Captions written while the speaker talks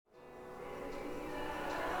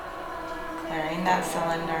Clearing that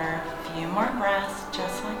cylinder, a few more breaths,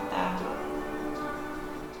 just like that.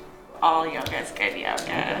 All yoga is good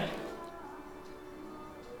yoga.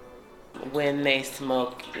 When they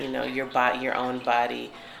smoke, your own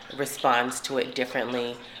body responds to it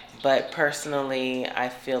differently. But personally, I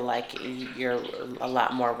feel like you're a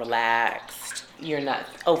lot more relaxed. You're not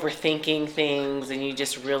overthinking things, and you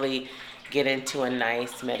just really get into a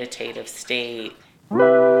nice meditative state.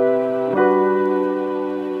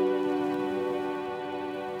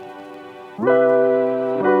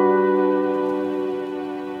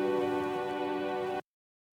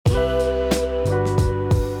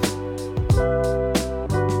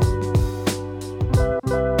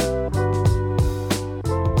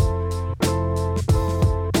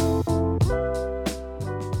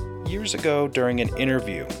 Years ago, during an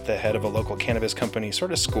interview, the head of a local cannabis company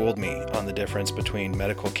sort of schooled me on the difference between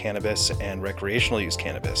medical cannabis and recreational use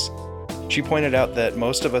cannabis. She pointed out that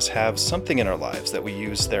most of us have something in our lives that we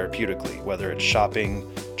use therapeutically, whether it's shopping,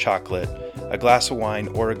 chocolate, a glass of wine,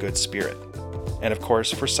 or a good spirit. And of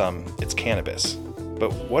course, for some, it's cannabis.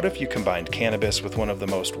 But what if you combined cannabis with one of the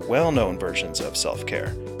most well-known versions of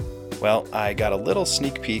self-care? Well, I got a little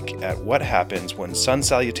sneak peek at what happens when sun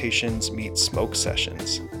salutations meet smoke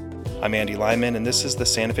sessions. I'm Andy Lyman, and this is the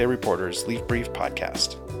Santa Fe Reporter's Leaf Brief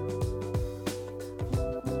podcast.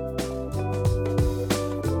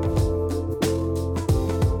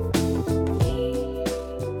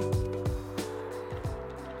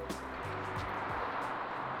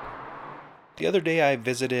 The other day I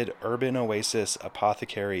visited Herban Oasis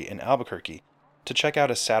Apothecary in Albuquerque to check out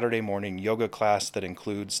a Saturday morning yoga class that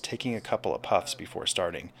includes taking a couple of puffs before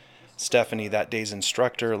starting. Stephanie, that day's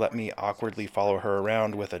instructor, let me awkwardly follow her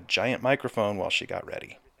around with a giant microphone while she got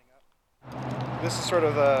ready. This is sort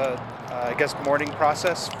of a, morning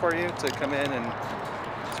process for you to come in and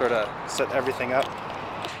sort of set everything up.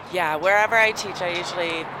 Yeah, wherever I teach, I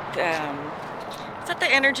usually set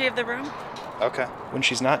the energy of the room. Okay. When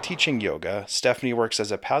she's not teaching yoga, Stephanie works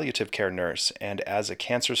as a palliative care nurse, and as a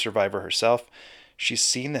cancer survivor herself, she's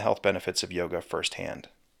seen the health benefits of yoga firsthand.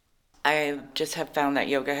 I just have found that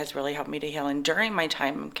yoga has really helped me to heal. And during my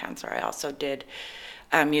time of cancer, I also did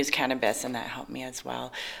use cannabis, and that helped me as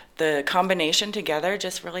well. The combination together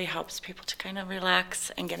just really helps people to kind of relax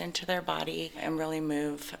and get into their body and really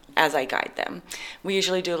move as I guide them. We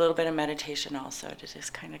usually do a little bit of meditation also to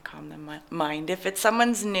just kind of calm the mind. If it's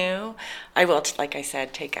someone's new, I will, like I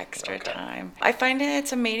said, take extra time. I find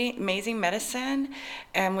it's amazing medicine,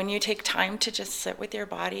 and when you take time to just sit with your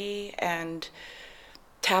body and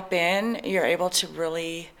tap in, you're able to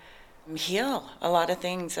really heal a lot of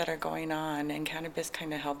things that are going on, and cannabis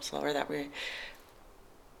kind of helps lower that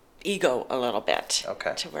ego a little bit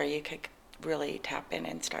to where you could really tap in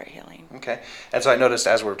and start healing. Okay. And so I noticed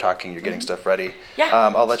as we're talking, you're getting stuff ready. Yeah.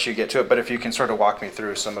 I'll let you get to it, but if you can sort of walk me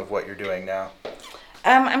through some of what you're doing now.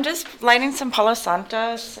 I'm just lighting some Palo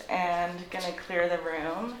Santos and gonna clear the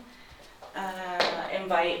room.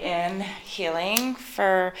 Invite in healing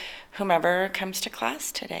for whomever comes to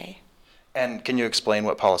class today. And can you explain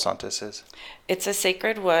what Palo Santos is? It's a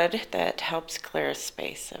sacred wood that helps clear a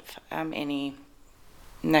space of any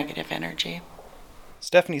negative energy.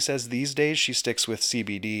 Stephanie says these days she sticks with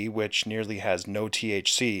CBD, which nearly has no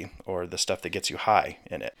THC, or the stuff that gets you high,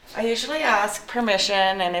 in it. I usually ask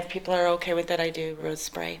permission, and if people are okay with it, I do rose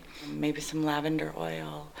spray, maybe some lavender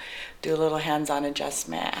oil, do a little hands-on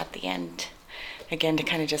adjustment at the end, again, to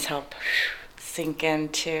kind of just help sink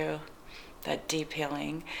into that deep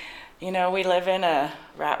healing. You know, we live in a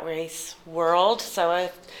rat race world, so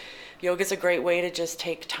yoga's a great way to just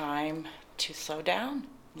take time to slow down,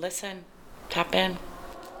 listen, tap in.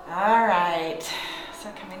 All right,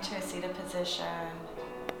 so come into a seated position,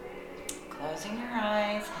 closing your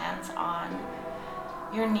eyes, hands on,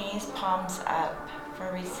 your knees, palms up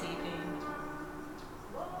for receiving.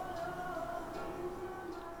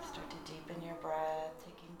 Start to deepen your breath,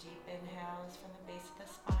 taking deep inhales from the base of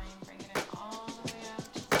the spine, bringing it all the way up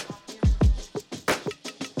to the top of your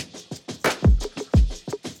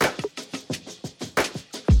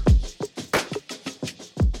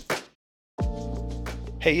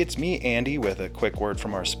Hey, it's me, Andy, with a quick word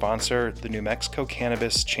from our sponsor, the New Mexico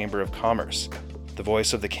Cannabis Chamber of Commerce, the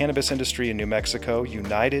voice of the cannabis industry in New Mexico,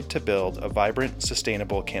 united to build a vibrant,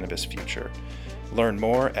 sustainable cannabis future. Learn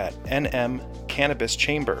more at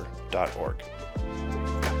nmcannabischamber.org.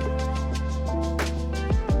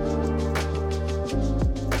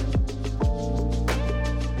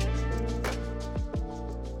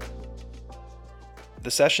 The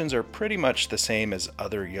sessions are pretty much the same as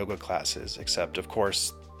other yoga classes, except, of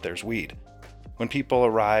course, there's weed. When people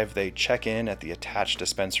arrive, they check in at the attached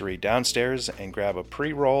dispensary downstairs and grab a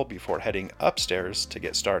pre-roll before heading upstairs to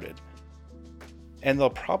get started. And they'll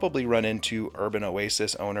probably run into Herban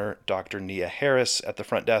Oasis owner Dr. Nia Harris at the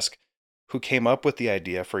front desk, who came up with the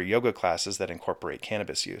idea for yoga classes that incorporate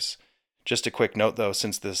cannabis use. Just a quick note though,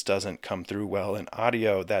 since this doesn't come through well in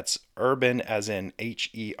audio, that's Herban as in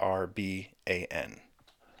Herban.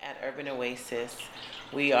 At Herban Oasis,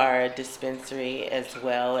 we are a dispensary as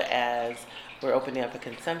well as we're opening up a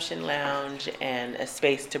consumption lounge and a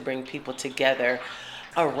space to bring people together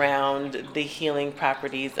around the healing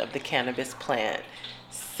properties of the cannabis plant.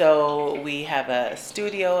 So we have a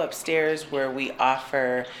studio upstairs where we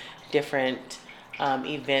offer different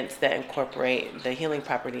events that incorporate the healing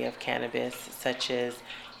property of cannabis, such as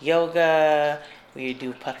yoga. We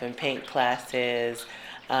do puff and paint classes,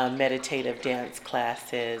 meditative dance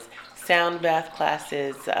classes, sound bath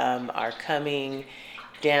classes are coming,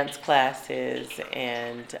 dance classes,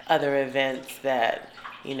 and other events that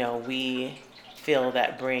we feel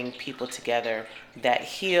that bring people together, that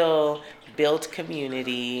heal, build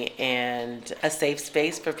community, and a safe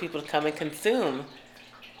space for people to come and consume.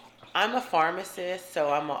 I'm a pharmacist,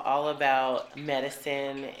 so I'm all about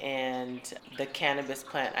medicine, and the cannabis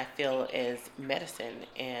plant I feel is medicine,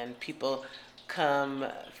 and people come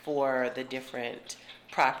for the different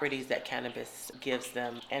properties that cannabis gives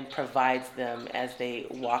them and provides them as they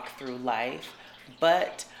walk through life.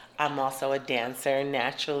 But I'm also a dancer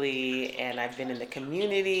naturally, and I've been in the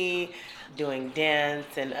community doing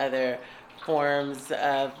dance and other forms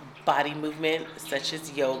of body movement such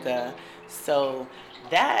as yoga. So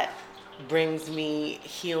that brings me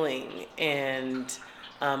healing, and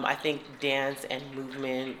I think dance and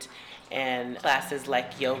movement and classes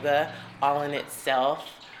like yoga all in itself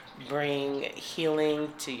bring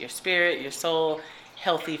healing to your spirit, your soul,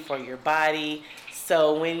 healthy for your body.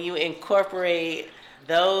 So when you incorporate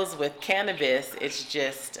those with cannabis, it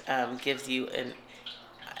just gives you an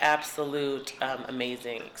absolute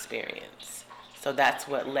amazing experience. So that's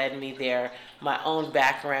what led me there. My own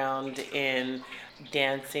background in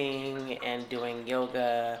dancing and doing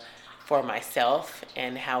yoga for myself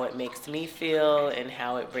and how it makes me feel and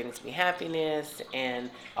how it brings me happiness,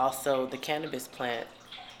 and also the cannabis plant,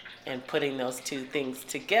 and putting those two things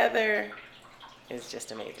together is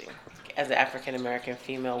just amazing. As an African American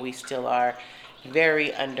female, we still are very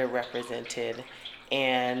underrepresented,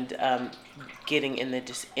 and getting in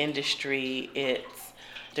the industry,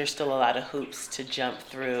 there's still a lot of hoops to jump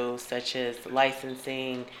through, such as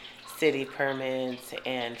licensing, city permits,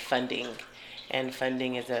 and funding. And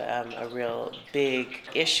funding is a real big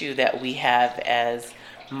issue that we have as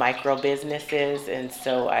micro businesses, and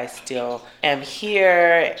so I still am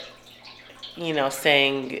here,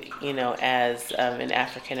 saying, as an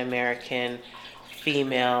African American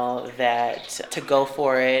female, that to go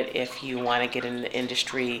for it if you want to get in the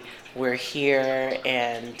industry. We're here,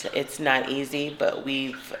 and it's not easy, but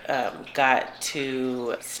we've got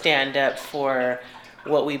to stand up for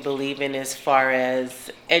what we believe in as far as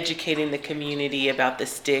educating the community about the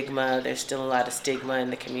stigma. There's still a lot of stigma in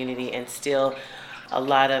the community, and still a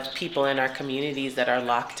lot of people in our communities that are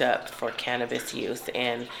locked up for cannabis use.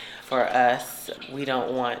 And for us, we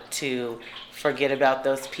don't want to forget about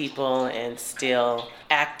those people and still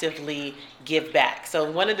actively give back. So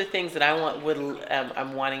one of the things that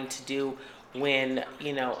I'm wanting to do when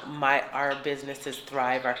our businesses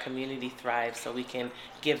thrive, our community thrives, so we can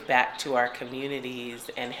give back to our communities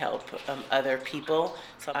and help other people.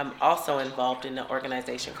 So I'm also involved in an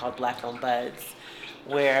organization called Black Owned Buds,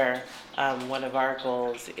 where one of our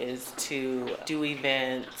goals is to do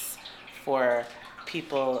events for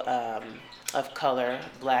people of color,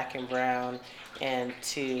 black and brown, and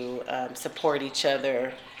to support each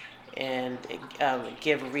other and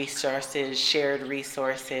give resources, shared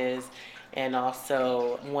resources. And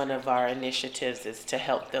also one of our initiatives is to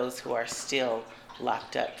help those who are still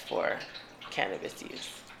locked up for cannabis use.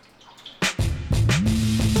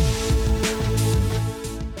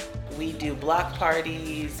 We do block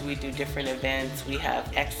parties, we do different events. We have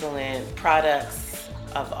excellent products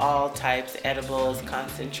of all types, edibles,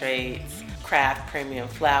 concentrates, craft premium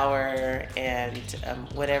flower, and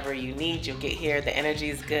whatever you need, you'll get here. The energy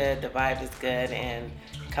is good, the vibe is good, and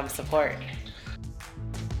come support.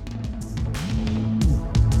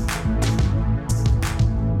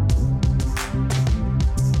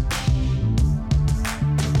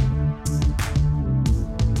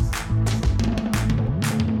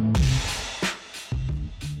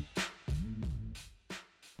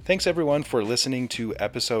 Thanks everyone for listening to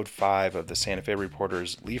episode 5 of the Santa Fe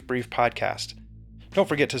Reporter's Leaf Brief podcast. Don't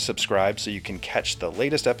forget to subscribe so you can catch the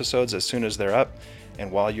latest episodes as soon as they're up,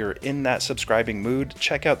 And while you're in that subscribing mood,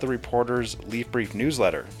 check out the Reporter's Leaf Brief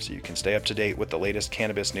newsletter so you can stay up to date with the latest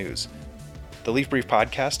cannabis news. The Leaf Brief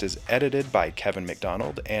podcast is edited by Kevin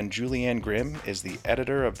McDonald, and Julianne Grimm is the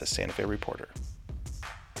editor of the Santa Fe Reporter.